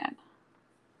Martin.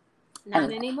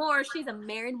 Not anymore. She's a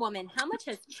married woman. How much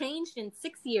has changed in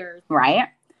 6 years? Right?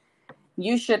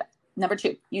 Number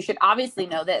 2, you should obviously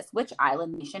know this. Which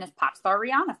island nation is pop star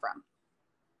Rihanna from?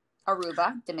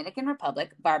 Aruba, Dominican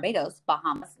Republic, Barbados,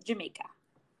 Bahamas, Jamaica.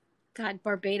 God,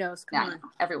 Barbados. Come on.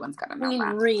 Everyone's got to know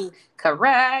that. Marie.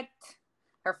 Correct.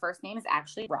 Her first name is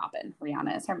actually Robin.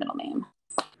 Rihanna is her middle name.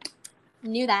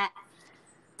 Knew that.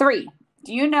 3,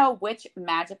 do you know which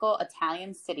magical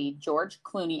Italian city George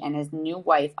Clooney and his new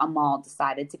wife Amal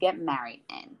decided to get married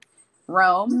in?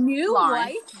 Rome,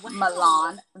 Florence,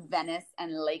 Milan, Venice,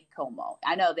 and Lake Como.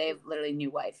 I know they've literally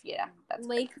new wife. Yeah. That's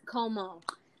Lake Como.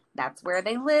 That's where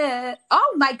they live.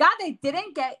 Oh my God, they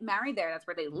didn't get married there. That's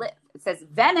where they live. It says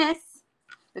Venice.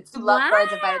 The 2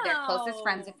 lovebirds invited their closest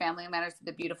friends and family members to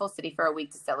the beautiful city for a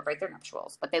week to celebrate their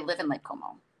nuptials. But they live in Lake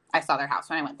Como. I saw their house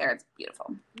when I went there. It's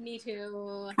beautiful. Me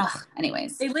too. Ugh,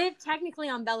 anyways. They live technically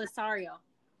on Belisario.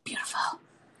 Beautiful.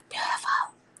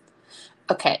 Beautiful.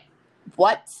 Okay.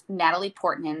 What's Natalie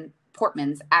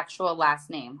Portman's actual last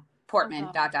name?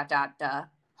 Portman, ...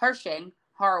 Hershing,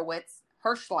 Horowitz,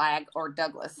 Hirschlag, or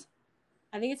Douglas?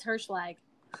 I think it's Hirschlag.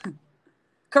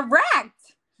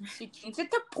 Correct. She changed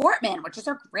it to Portman, which is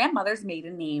her grandmother's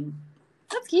maiden name.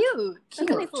 That's cute.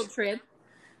 That's a nice little trip.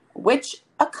 Which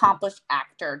accomplished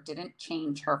actor didn't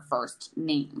change her first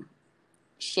name?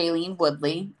 Shailene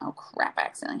Woodley. Oh crap! I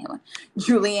accidentally hit one.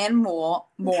 Julianne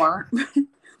Moore.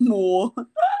 Moore.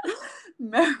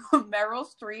 Meryl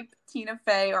Streep, Tina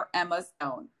Fey, or Emma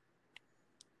Stone?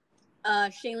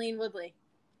 Shailene Woodley.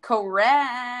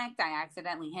 Correct. I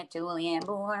accidentally hit Julianne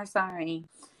Moore. Sorry.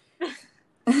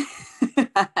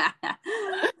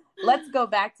 Let's go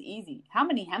back to easy. How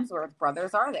many Hemsworth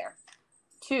brothers are there?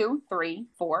 2, 3,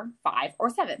 4, 5, or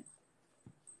 7?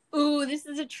 Ooh, this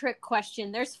is a trick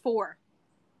question. There's 4.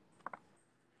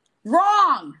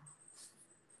 Wrong.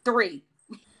 3.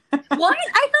 What?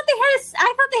 I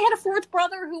thought they had a 4th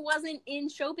brother who wasn't in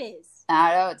showbiz.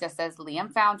 I know. It just says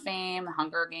Liam found fame, The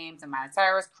Hunger Games, and Miley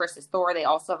Cyrus. Chris is Thor. They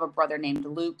also have a brother named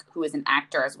Luke, who is an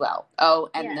actor as well. Oh,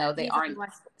 and no, they aren't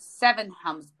 7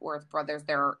 Hemsworth brothers.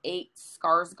 There are 8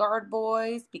 Skarsgård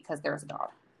boys because there's a dog.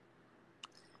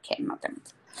 Okay, I'm not done.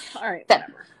 All right. Then,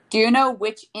 do you know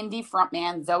which indie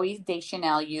frontman Zooey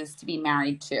Deschanel used to be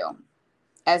married to?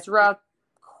 Ezra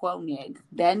Koenig,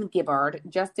 Ben Gibbard,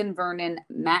 Justin Vernon,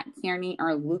 Matt Kearney,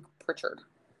 or Luke Pritchard?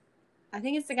 I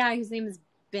think it's the guy whose name is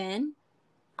Ben.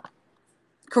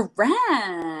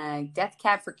 Correct. Death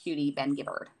Cab for Cutie, Ben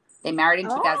Gibbard. They married in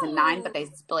 2009, but they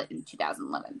split in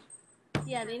 2011.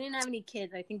 Yeah, they didn't have any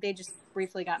kids. I think they just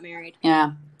briefly got married.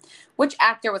 Yeah. Which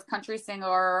actor was country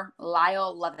singer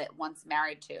Lyle Lovett once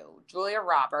married to? Julia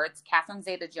Roberts, Catherine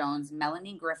Zeta-Jones,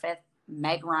 Melanie Griffith,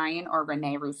 Meg Ryan, or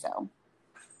Renee Russo?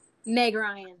 Meg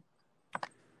Ryan.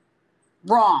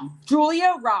 Wrong.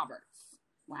 Julia Roberts.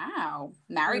 Wow.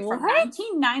 Married from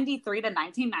 1993 to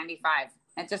 1995.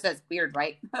 It just says weird,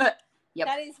 right? Yep.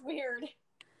 That is weird.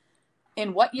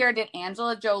 In what year did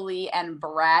Angela Jolie and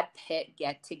Brad Pitt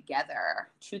get together?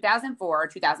 2004,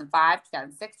 2005,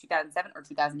 2006, 2007, or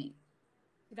 2008?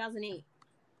 2008.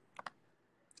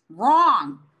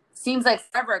 Wrong. Seems like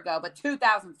forever ago, but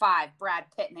 2005, Brad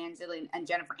Pitt and Angelina and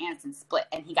Jennifer Aniston split,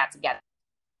 and he got together.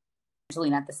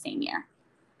 Angelina the same year.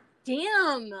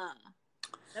 Damn.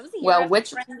 That was the year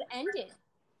after Friends ended.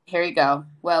 Here you go.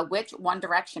 Well, which One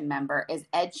Direction member is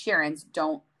Ed Sheeran's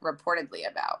Don't reportedly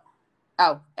about?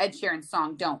 Oh, Ed Sheeran's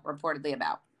song Don't reportedly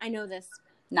about. I know this.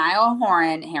 Niall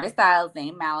Horan, Harry Styles,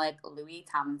 Zayn Malik, Louis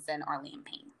Tomlinson, or Liam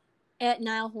Payne?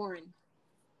 Niall Horan.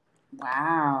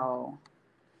 Wow.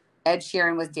 Ed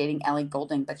Sheeran was dating Ellie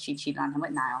Goulding, but she cheated on him with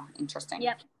Niall. Interesting.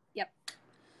 Yep.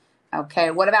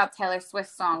 Okay, what about Taylor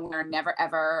Swift's song We're Never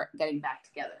Ever Getting Back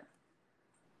Together?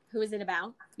 Who is it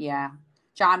about? Yeah.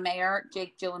 John Mayer,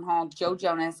 Jake Gyllenhaal, Joe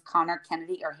Jonas, Connor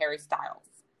Kennedy, or Harry Styles?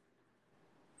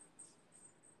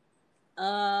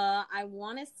 I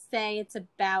want to say it's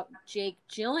about Jake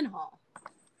Gyllenhaal.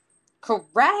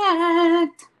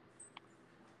 Correct.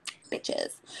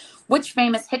 Bitches. Which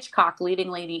famous Hitchcock leading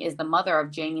lady is the mother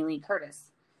of Jamie Lee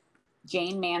Curtis?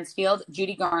 Jane Mansfield,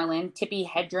 Judy Garland, Tippi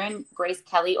Hedren, Grace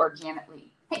Kelly, or Janet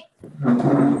Leigh? Hey.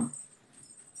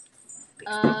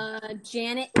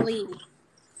 Janet Leigh.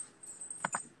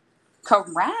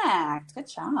 Correct. Good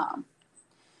job.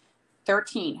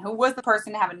 13. Who was the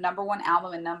person to have a #1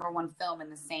 album and #1 film in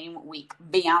the same week?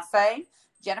 Beyonce,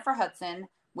 Jennifer Hudson,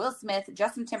 Will Smith,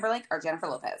 Justin Timberlake, or Jennifer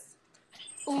Lopez?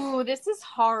 Ooh, this is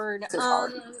hard. This is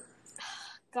hard.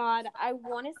 God, I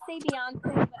want to say Beyonce,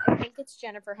 but I think it's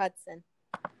Jennifer Hudson.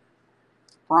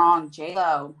 Wrong.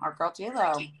 J-Lo. Our girl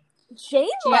J-Lo. J-Lo? She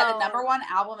had the #1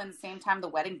 album at the same time, The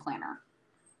Wedding Planner.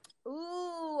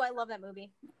 Ooh, I love that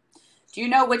movie. Do you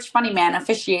know which funny man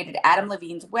officiated Adam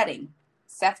Levine's wedding?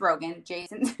 Seth Rogen,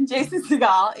 Jason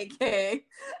Segel,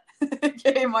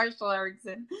 a.k.a. Marshall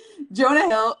Erickson, Jonah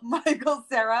Hill, Michael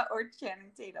Cera, or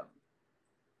Channing Tatum?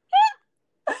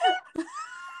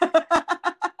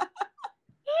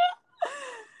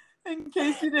 In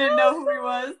case you didn't know who he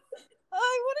was.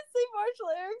 I want to say Marshall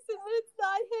Erickson, but it's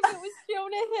not him. It was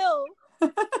Jonah Hill.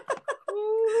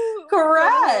 Ooh,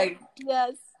 correct.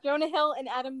 Yes. Jonah Hill and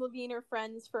Adam Levine are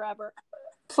friends forever.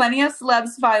 Plenty of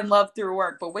celebs find love through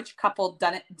work, but which couple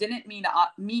didn't meet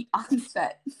on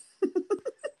set?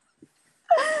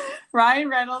 Ryan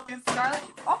Reynolds and Scarlett.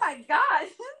 Oh my God!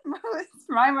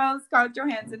 Ryan Reynolds, Scarlett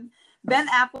Johansson, Ben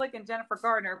Affleck and Jennifer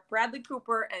Garner, Bradley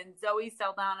Cooper and Zoe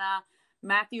Saldana,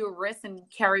 Matthew Rhys and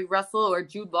Kerry Russell, or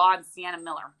Jude Law and Sienna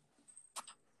Miller?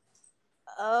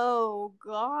 Oh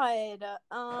God.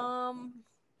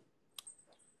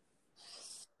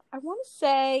 I want to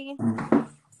say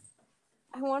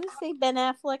Ben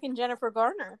Affleck and Jennifer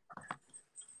Garner.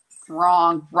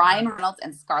 Wrong. Ryan Reynolds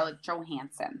and Scarlett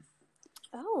Johansson.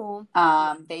 Oh.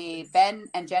 Ben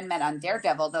and Jen met on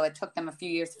Daredevil, though it took them a few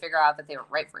years to figure out that they were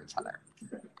right for each other.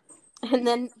 And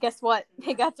then guess what?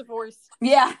 They got divorced.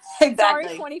 Yeah, exactly.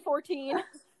 Sorry, 2014.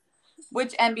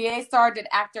 Which NBA star did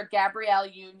actor Gabrielle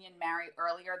Union marry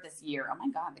earlier this year? Oh my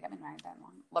God, they haven't been married that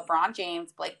long. LeBron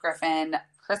James, Blake Griffin,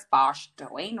 Chris Bosh,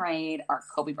 Dwayne Wade, or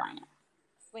Kobe Bryant?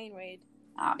 Dwayne Wade.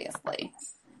 Obviously.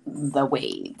 The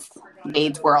Wades.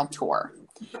 Wade's World Tour.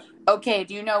 Okay,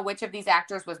 do you know which of these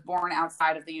actors was born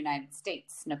outside of the United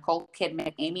States? Nicole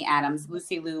Kidman, Amy Adams,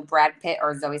 Lucy Liu, Brad Pitt,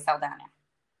 or Zoe Saldana?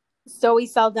 Zoe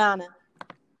Saldana.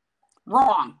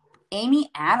 Wrong.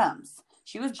 Amy Adams.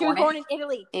 She was born in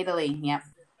Italy. Italy, yep.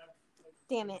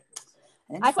 Damn it.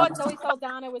 I thought Zoe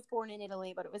Saldana was born in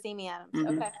Italy, but it was Amy Adams.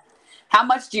 Mm-hmm. Okay. How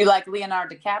much do you like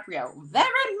Leonardo DiCaprio?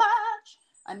 Very much.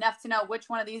 Enough to know which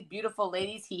one of these beautiful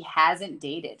ladies he hasn't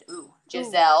dated. Ooh.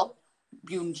 Giselle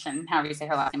Bündchen. However you say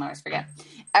her last name, I always forget.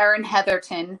 Erin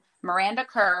Heatherton, Miranda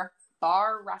Kerr,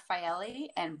 Bar Raffaelli,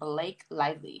 and Blake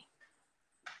Lively.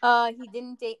 He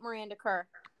didn't date Miranda Kerr.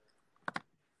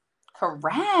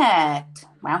 Correct.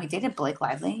 Wow, he dated Blake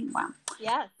Lively? Wow.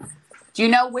 Yes. Do you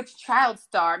know which child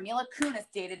star Mila Kunis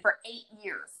dated for 8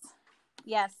 years?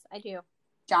 Yes, I do.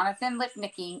 Jonathan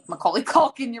Lipnicki, Macaulay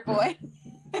Culkin, your boy.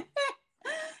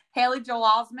 Haley Joel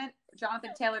Osment,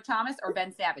 Jonathan Taylor Thomas, or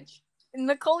Ben Savage?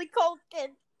 Macaulay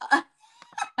Culkin.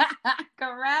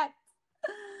 Correct.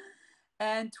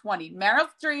 And 20. Meryl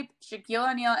Streep, Shaquille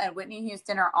O'Neal, and Whitney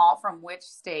Houston are all from which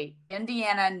state?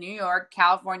 Indiana, New York,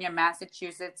 California,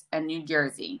 Massachusetts, and New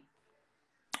Jersey.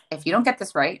 If you don't get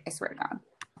this right, I swear to God.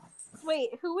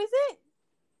 Wait, who is it?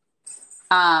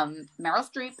 Meryl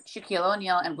Streep, Shaquille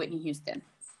O'Neal, and Whitney Houston.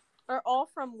 Are all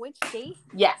from which state?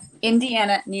 Yeah.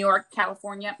 Indiana, New York,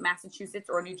 California, Massachusetts,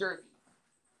 or New Jersey.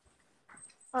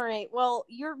 All right. Well,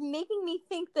 you're making me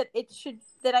think that I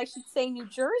should say New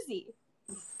Jersey.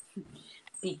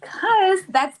 Because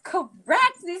that's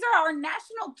correct. These are our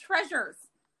national treasures.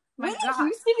 Whitney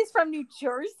Houston is from New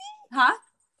Jersey? Huh?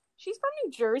 She's from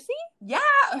New Jersey? Yeah,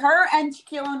 her and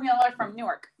Shaquille O'Neal are from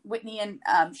Newark. Whitney and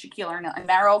Shaquille O'Neal. And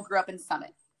Meryl grew up in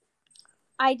Summit.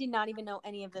 I did not even know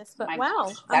any of this, but My wow.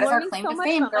 gosh. That is our claim to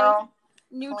fame, girl.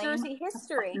 New Jersey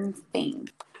history. Fame.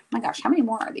 Oh my gosh, how many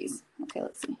more are these? Okay,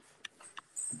 let's see.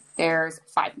 There's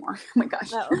 5 more. Oh my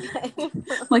gosh. Oh, okay.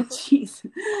 Like, jeez.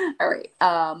 All right.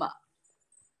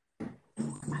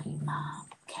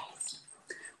 Okay.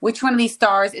 Which one of these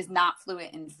stars is not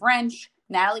fluent in French?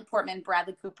 Natalie Portman,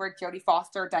 Bradley Cooper, Jodie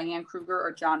Foster, Diane Kruger,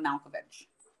 or John Malkovich?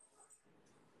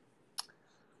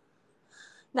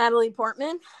 Natalie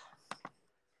Portman.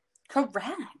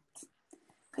 Correct.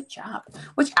 Good job.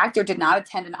 Which actor did not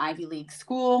attend an Ivy League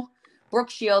school? Brooke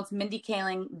Shields, Mindy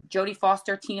Kaling, Jodie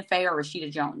Foster, Tina Fey, or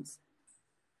Rashida Jones?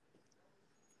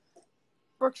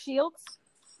 Brooke Shields?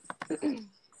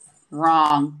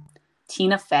 Wrong.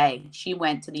 Tina Fey. She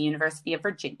went to the University of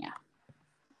Virginia.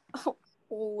 Oh,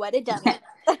 what a dummy.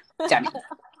 Dummy.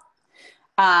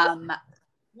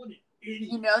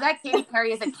 You know that Katy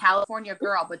Perry is a California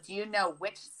girl, but do you know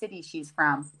which city she's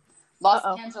from? Los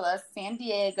Angeles, San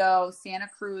Diego, Santa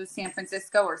Cruz, San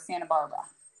Francisco, or Santa Barbara?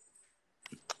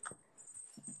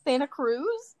 Santa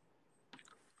Cruz?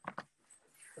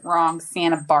 Wrong.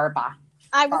 Santa Barbara.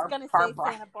 I was going to say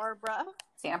Santa Barbara.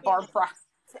 Santa Barbara.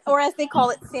 Or as they call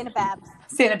it, Santa Babs.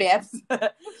 Santa Babs.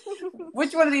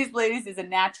 Which one of these ladies is a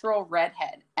natural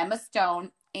redhead? Emma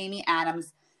Stone, Amy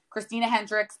Adams, Christina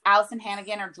Hendricks, Allison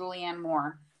Hannigan, or Julianne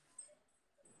Moore?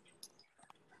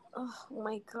 Oh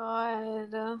my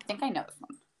god. I think I know this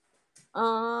one.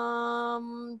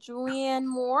 Julianne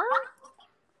Moore?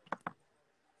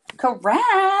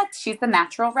 Correct. She's the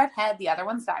natural redhead. The other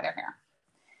one's dyed her hair.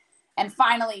 And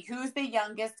finally, who's the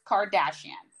youngest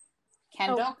Kardashian?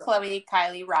 Kendall, Khloe,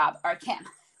 Kylie, Rob, or Kim?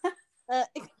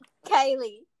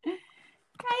 Kylie.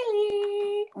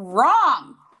 Kylie.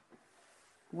 Wrong.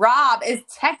 Rob is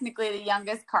technically the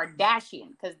youngest Kardashian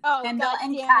because Kendall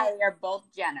and Kylie are both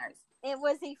Jenners. It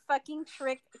was a fucking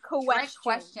trick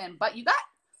question. But you got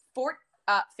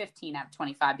 15 out of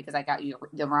 25 because I got you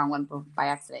the wrong one by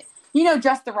accident. You know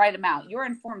just the right amount. You're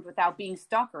informed without being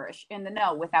stalkerish, in the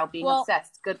know without being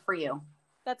obsessed. Good for you.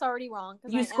 That's already wrong.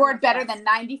 You scored better than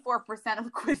 94% of the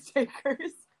quiz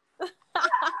takers.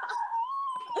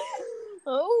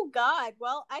 Oh God!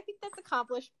 Well, I think that's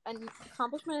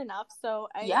accomplishment enough. So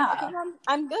I think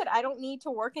I'm good. I don't need to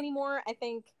work anymore. I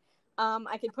think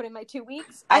I can put in my 2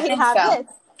 weeks. I think so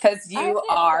because you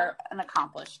are an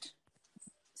accomplished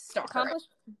stalker. Accomplished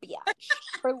biatch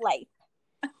for life.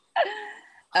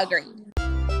 Agreed.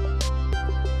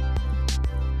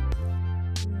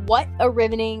 What a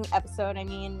riveting episode. I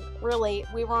mean, really,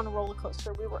 we were on a roller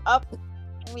coaster. We were up.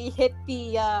 We hit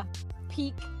the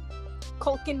peak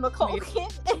Culkin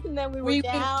McCulkin, and then we were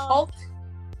down.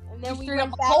 And then we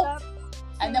went back up.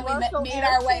 And then we made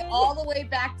our way all the way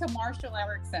back to Marshall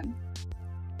Erickson.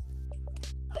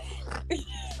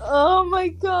 Oh my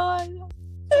God.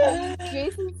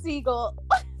 Jason Segel.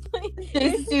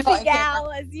 Jason Segel.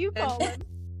 Gal, as you call him.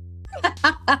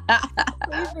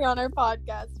 Please be on our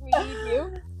podcast. We need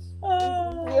you.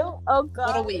 Oh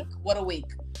God. What a week.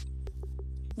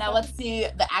 Now let's see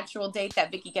the actual date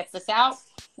that Vicky gets this out.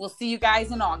 We'll see you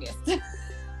guys in August. It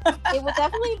will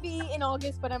definitely be in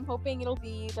August, but I'm hoping it'll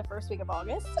be the first week of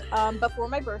August, before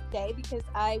my birthday, because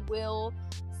I will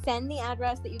send the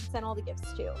address that you can send all the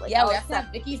gifts to. We have to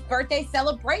have Vicky's birthday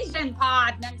celebration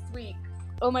pod next week.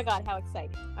 Oh my God, how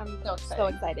exciting. I'm so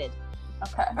excited.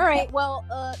 Okay. All right, well,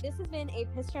 this has been a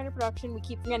Piss Tanner production. We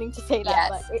keep forgetting to say that,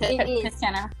 but it is. Piss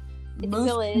Tanner.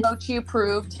 Moose Mochi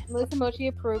approved. Moose Mochi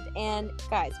approved. And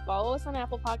guys, follow us on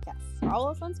Apple Podcasts. Follow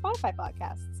us on Spotify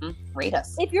Podcasts. Rate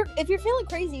us. If you're feeling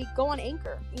crazy, go on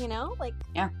Anchor. You know,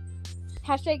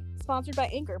 hashtag sponsored by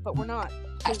Anchor, but we're not.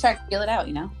 Hashtag feel it out.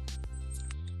 You know.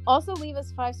 Also, leave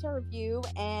us 5-star review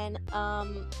and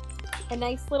a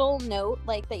nice little note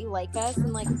that you like us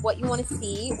and what you want to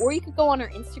see. Or you could go on our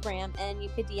Instagram and you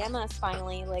could DM us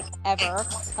finally, ever.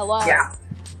 Hello. Yeah.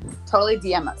 Totally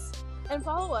DM us. And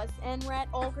follow us, and we're at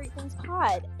All Great Things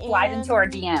Pod. Slide into our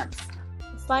DMs.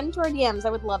 Slide into our DMs. I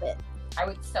would love it. I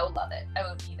would so love it. I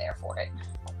would be there for it.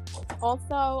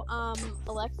 Also,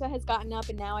 Alexa has gotten up,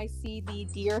 and now I see the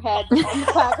deer head on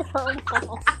the back of her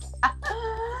wall.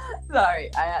 Sorry,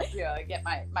 I had to get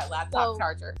my laptop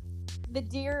charger. The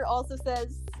deer also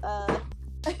says,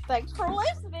 thanks for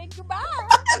listening. Goodbye.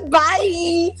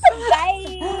 Bye.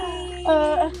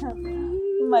 Bye.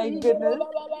 My goodness.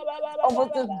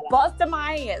 Almost just busted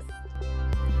my ass.